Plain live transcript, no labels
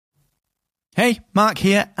Hey, Mark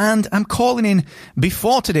here, and I'm calling in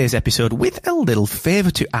before today's episode with a little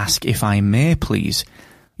favour to ask, if I may, please.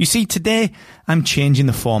 You see, today I'm changing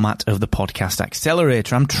the format of the Podcast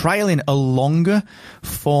Accelerator. I'm trialling a longer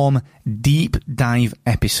form deep dive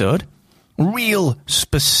episode, real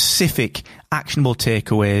specific actionable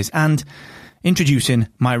takeaways, and introducing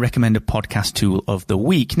my recommended podcast tool of the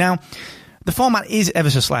week. Now, the format is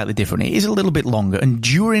ever so slightly different. It is a little bit longer, and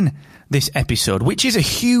during this episode, which is a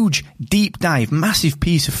huge, deep dive, massive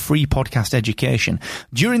piece of free podcast education,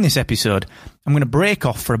 during this episode, I'm going to break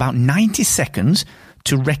off for about 90 seconds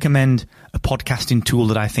to recommend a podcasting tool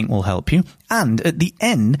that I think will help you. And at the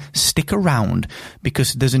end, stick around,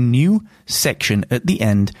 because there's a new section at the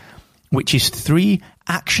end, which is 3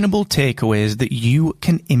 actionable takeaways that you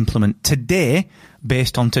can implement today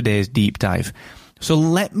based on today's deep dive. So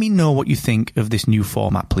let me know what you think of this new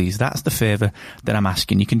format, please. That's the favour that I'm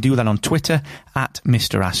asking. You can do that on Twitter at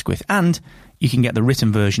Mr. Asquith, and you can get the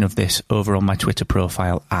written version of this over on my Twitter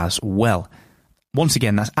profile as well. Once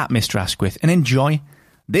again, that's at Mr. Asquith, and enjoy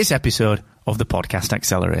this episode of the Podcast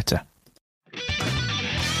Accelerator.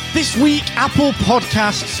 This week, Apple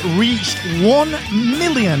Podcasts reached 1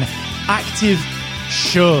 million active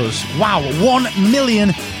shows. Wow, 1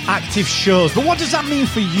 million active shows. But what does that mean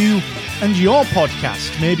for you and your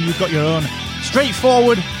podcast? Maybe you've got your own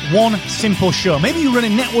straightforward, one simple show. Maybe you run a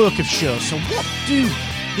network of shows. So what do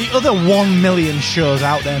the other 1 million shows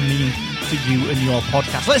out there mean to you and your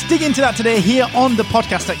podcast? Let's dig into that today here on the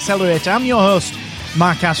Podcast Accelerator. I'm your host,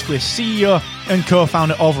 Mark Asquith, CEO and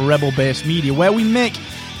co-founder of Rebel Base Media, where we make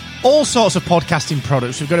all sorts of podcasting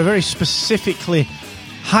products. We've got a very specifically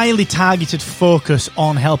highly targeted focus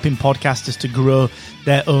on helping podcasters to grow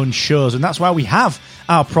their own shows. And that's why we have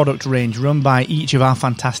our product range run by each of our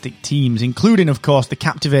fantastic teams, including, of course, the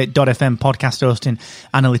Captivate.fm podcast hosting,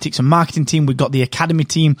 analytics and marketing team. We've got the Academy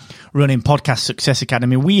team running Podcast Success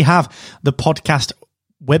Academy. We have the podcast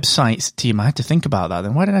websites team. I had to think about that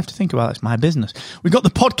then. Why did I have to think about that? It's my business. We've got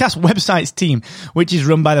the podcast websites team, which is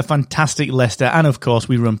run by the fantastic Lester. And of course,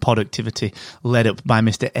 we run Productivity, led up by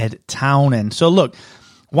Mr. Ed Townend. So look,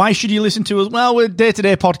 why should you listen to us? Well, we're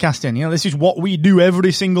day-to-day podcasting. You know, this is what we do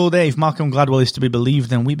every single day. If Malcolm Gladwell is to be believed,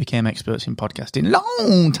 then we became experts in podcasting a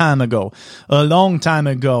long time ago.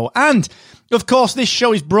 And of course, this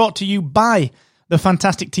show is brought to you by the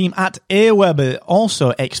fantastic team at Aweber,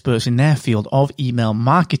 also experts in their field of email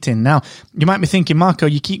marketing. Now, you might be thinking, Marco,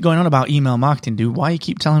 you keep going on about email marketing, dude. Why you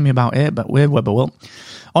keep telling me about Aweber? Well,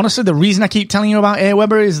 honestly, the reason I keep telling you about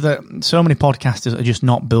Aweber is that so many podcasters are just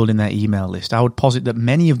not building their email list. I would posit that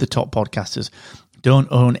many of the top podcasters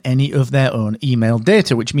don't own any of their own email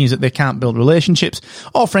data, which means that they can't build relationships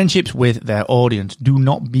or friendships with their audience. Do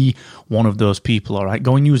not be one of those people, all right?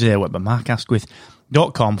 Go and use Aweber,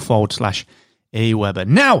 markasquith.com/Aweber.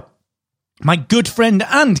 Now, my good friend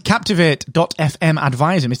and Captivate.fm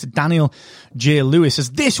advisor, Mr. Daniel J. Lewis, has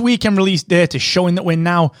this weekend released data showing that we're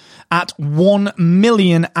now at 1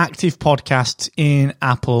 million active podcasts in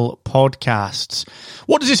Apple Podcasts.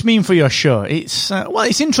 What does this mean for your show? It's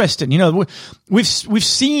interesting. You know, we've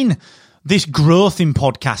seen this growth in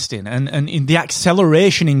podcasting and in the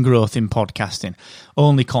acceleration in growth in podcasting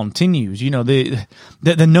only continues. You know, the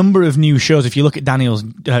number of new shows, if you look at Daniel's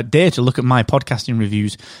data, look at my podcasting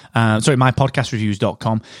reviews,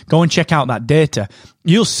 mypodcastreviews.com, go and check out that data.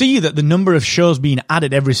 You'll see that the number of shows being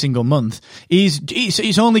added every single month is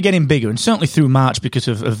only getting bigger. And certainly through March, because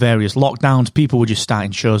of various lockdowns, people were just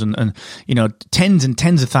starting shows and, you know, tens and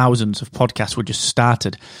tens of thousands of podcasts were just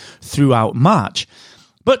started throughout March.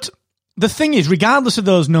 But the thing is, regardless of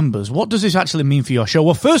those numbers, what does this actually mean for your show?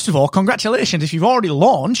 Well, first of all, congratulations. If you've already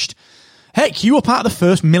launched, heck, you were part of the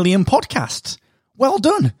first million podcasts. Well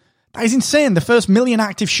done. That is insane. The first million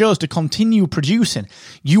active shows to continue producing.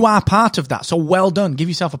 You are part of that. So well done. Give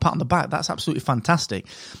yourself a pat on the back. That's absolutely fantastic.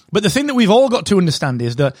 But the thing that we've all got to understand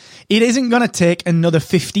is that it isn't going to take another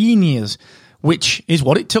 15 years, which is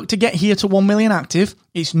what it took to get here to 1 million active.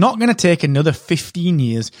 It's not going to take another 15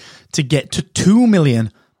 years to get to 2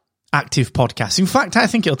 million active podcasts. In fact, I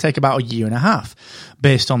think it'll take about a year and a half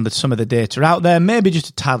based on some of the data out there, maybe just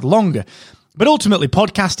a tad longer. But ultimately,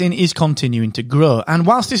 podcasting is continuing to grow. And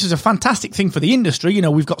whilst this is a fantastic thing for the industry, you know,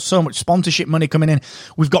 we've got so much sponsorship money coming in.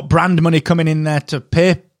 We've got brand money coming in there to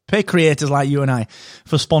pay creators like you and I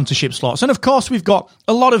for sponsorship slots. And of course, we've got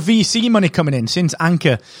a lot of VC money coming in since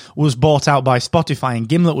Anchor was bought out by Spotify and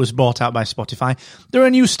Gimlet was bought out by Spotify. There are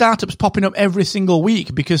new startups popping up every single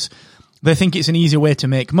week because they think it's an easy way to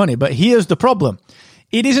make money. But here's the problem.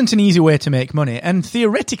 It isn't an easy way to make money. And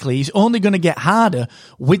theoretically, it's only going to get harder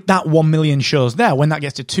with that 1 million shows there. When that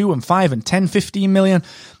gets to 2 and 5 and 10, 15 million,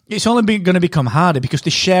 it's only going to become harder because the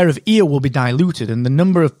share of ear will be diluted, and the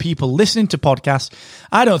number of people listening to podcasts,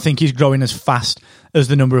 I don't think, is growing as fast as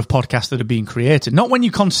the number of podcasts that are being created. Not when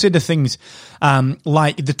you consider things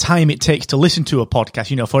like the time it takes to listen to a podcast.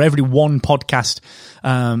 You know, for every one podcast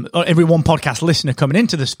listener coming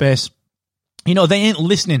into the space, you know, they ain't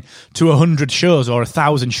listening to 100 shows or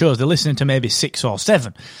 1,000 shows. They're listening to maybe 6 or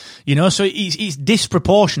 7. You know, so it's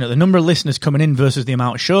disproportionate. The number of listeners coming in versus the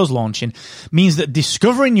amount of shows launching means that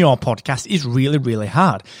discovering your podcast is really, really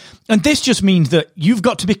hard. And this just means that you've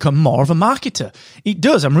got to become more of a marketer. It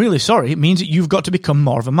does. I'm really sorry. It means that you've got to become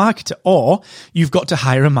more of a marketer, or you've got to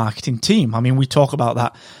hire a marketing team. I mean, we talk about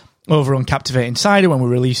that over on Captivate Insider when we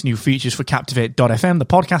release new features for Captivate.fm, the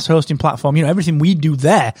podcast hosting platform. You know, everything we do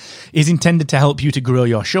there is intended to help you to grow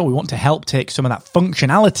your show. We want to help take some of that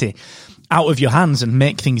functionality out of your hands and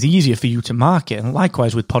make things easier for you to market. And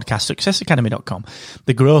likewise with podcastsuccessacademy.com,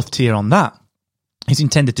 the growth tier on that is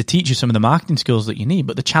intended to teach you some of the marketing skills that you need.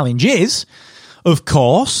 But the challenge is, of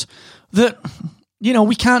course, that, you know,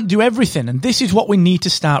 we can't do everything. And this is what we need to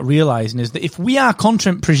start realizing, is that if we are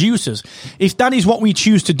content producers, if that is what we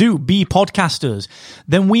choose to do, be podcasters,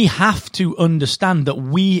 then we have to understand that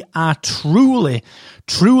we are truly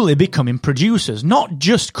becoming producers, not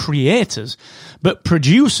just creators, but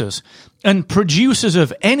producers. And producers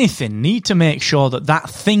of anything need to make sure that that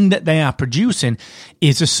thing that they are producing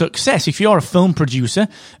is a success. If you're a film producer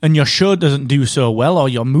and your show doesn't do so well, or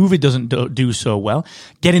your movie doesn't do so well,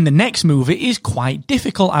 getting the next movie is quite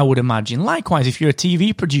difficult, I would imagine. Likewise, if you're a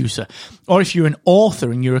TV producer, or if you're an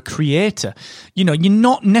author and you're a creator, you know, you're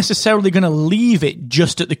not necessarily going to leave it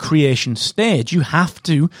just at the creation stage. You have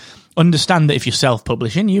to understand that if you're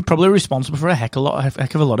self-publishing, you're probably responsible for a heck of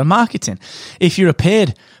a lot of marketing. If you're a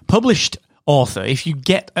paid published author, if you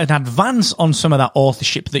get an advance on some of that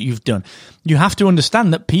authorship that you've done, you have to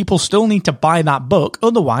understand that people still need to buy that book.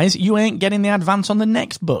 Otherwise, you ain't getting the advance on the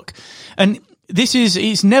next book. And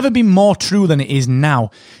it's never been more true than it is now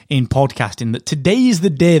in podcasting, that today is the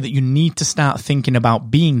day that you need to start thinking about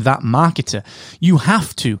being that marketer. You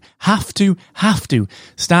have to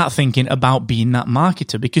start thinking about being that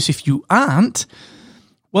marketer, because if you aren't,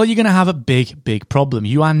 well, you're going to have a big problem.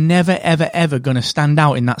 You are never, ever going to stand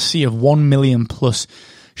out in that sea of 1 million plus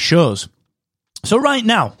shows. So right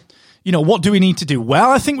now, you know, what do we need to do?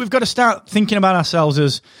 Well, I think we've got to start thinking about ourselves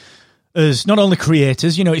as not only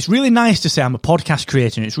creators. You know, it's really nice to say I'm a podcast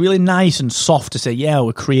creator, and it's really nice and soft to say, yeah,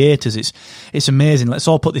 we're creators. It's amazing. Let's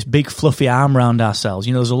all put this big fluffy arm around ourselves.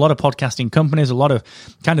 You know, there's a lot of podcasting companies, a lot of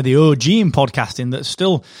kind of the OG in podcasting that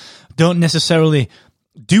still don't necessarily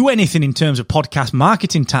do anything in terms of podcast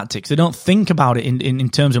marketing tactics. They don't think about it in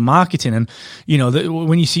terms of marketing. And, you know,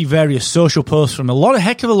 when you see various social posts from a lot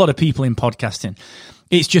of people in podcasting,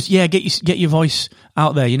 it's just, yeah, get your voice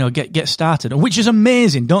out there, you know, get started, which is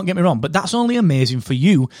amazing, don't get me wrong, but that's only amazing for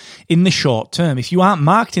you in the short term. If you aren't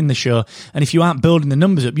marketing the show and if you aren't building the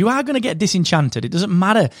numbers up, you are going to get disenchanted. It doesn't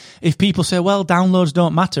matter if people say, well, downloads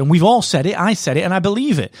don't matter. And we've all said it, I said it, and I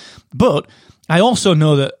believe it. But I also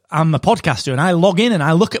know that I'm a podcaster, and I log in and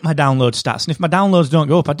I look at my download stats, and if my downloads don't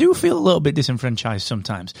go up, I do feel a little bit disenfranchised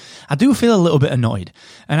sometimes. I do feel a little bit annoyed,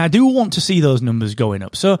 and I do want to see those numbers going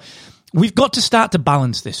up. So we've got to start to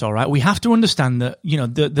balance this, all right? We have to understand that, you know,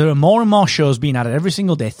 there are more and more shows being added every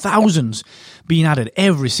single day, thousands being added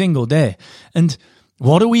every single day. And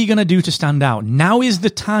what are we going to do to stand out? Now is the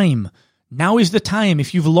time. Now is the time.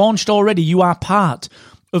 If you've launched already, you are part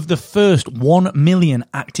of the first 1 million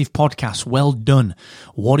active podcasts. Well done.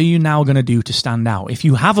 What are you now going to do to stand out? If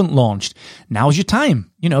you haven't launched, now's your time.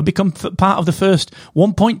 You know, become part of the first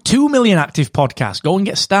 1.2 million active podcasts. Go and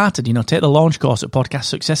get started. You know, take the launch course at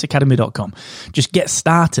podcastsuccessacademy.com. Just get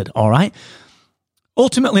started, all right?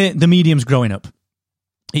 Ultimately, the medium's growing up.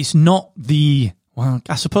 It's not well,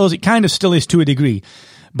 I suppose it kind of still is to a degree,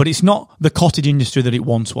 but it's not the cottage industry that it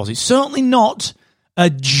once was. It's certainly not a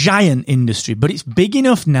giant industry, but it's big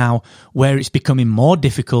enough now where it's becoming more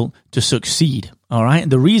difficult to succeed, all right? And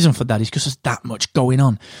the reason for that is because there's that much going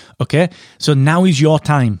on, okay? So now is your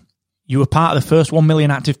time. You were part of the first 1 million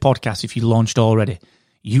active podcasts if you launched already.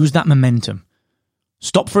 Use that momentum.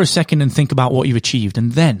 Stop for a second and think about what you've achieved,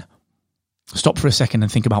 and then stop for a second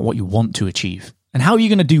and think about what you want to achieve. And how are you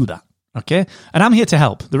going to do that? Okay, and I'm here to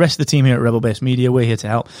help. The rest of the team here at Rebel Base Media, we're here to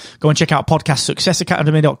help. Go and check out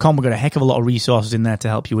podcastsuccessacademy.com. We've got a heck of a lot of resources in there to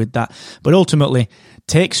help you with that. But ultimately,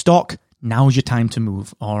 take stock Now's your time to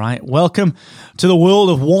move, all right? Welcome to the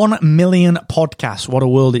world of 1 million podcasts. What a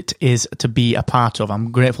world it is to be a part of.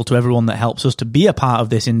 I'm grateful to everyone that helps us to be a part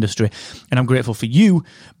of this industry, and I'm grateful for you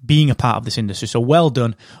being a part of this industry. So well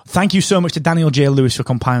done. Thank you so much to Daniel J. Lewis for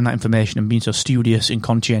compiling that information and being so studious and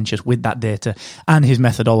conscientious with that data and his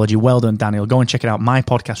methodology. Well done, Daniel. Go and check it out,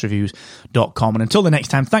 mypodcastreviews.com. And until the next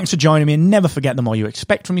time, thanks for joining me, and never forget, the more you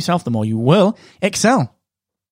expect from yourself, the more you will excel.